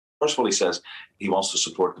First of all, he says he wants to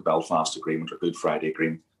support the Belfast Agreement or Good Friday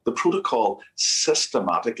Agreement. The protocol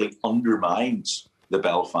systematically undermines the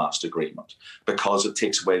Belfast Agreement because it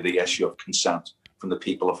takes away the issue of consent from the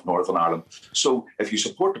people of Northern Ireland. So if you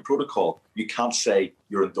support the protocol, you can't say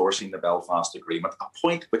you're endorsing the Belfast Agreement, a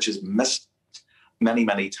point which is missed many,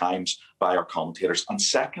 many times by our commentators. And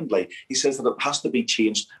secondly, he says that it has to be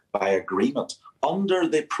changed by agreement. Under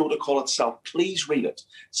the protocol itself, please read it.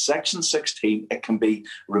 Section 16, it can be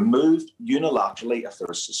removed unilaterally if there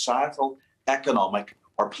is societal, economic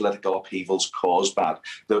or political upheavals caused by it.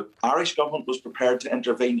 The Irish government was prepared to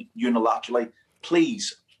intervene unilaterally.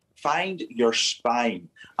 Please find your spine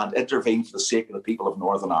and intervene for the sake of the people of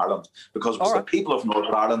Northern Ireland, because it was the people of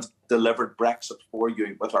Northern Ireland delivered Brexit for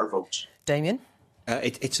you with our votes. Damian?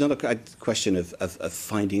 It's not a question of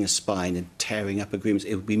finding a spine and tearing up agreements.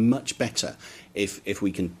 It would be much better if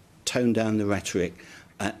we can tone down the rhetoric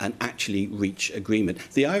and actually reach agreement.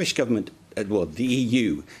 The Irish government, well, the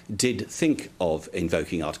EU did think of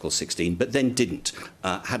invoking Article 16, but then didn't,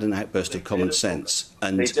 had an outburst of common sense.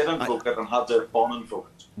 And they did invoke it and had to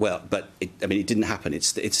uninvoke it. Well, but it didn't happen.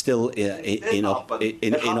 It's still in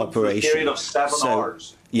operation. For a period of 7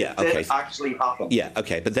 hours. Yeah, okay. It actually happened. Yeah,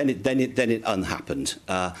 okay. But then it unhappened,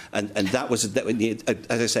 and that was,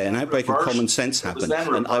 as I say, an outbreak of common sense happened.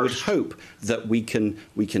 And I would hope that we can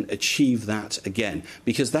achieve that again,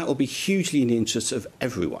 because that will be hugely in the interests of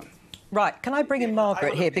everyone. Right. Can I bring in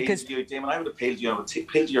Margaret here? Because Damon, I would appeal to you. I would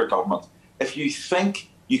appeal to your government. If you think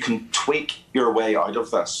you can tweak your way out of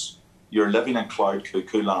this, you're living in cloud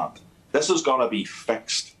cuckoo land. This is going to be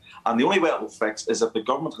fixed. And the only way it will fix is if the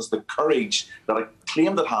government has the courage that it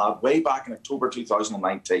claimed it had way back in October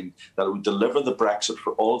 2019, that it would deliver the Brexit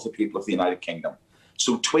for all of the people of the United Kingdom.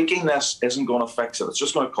 So tweaking this isn't going to fix it. It's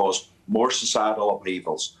just going to cause more societal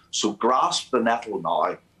upheavals. So grasp the nettle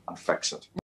now and fix it.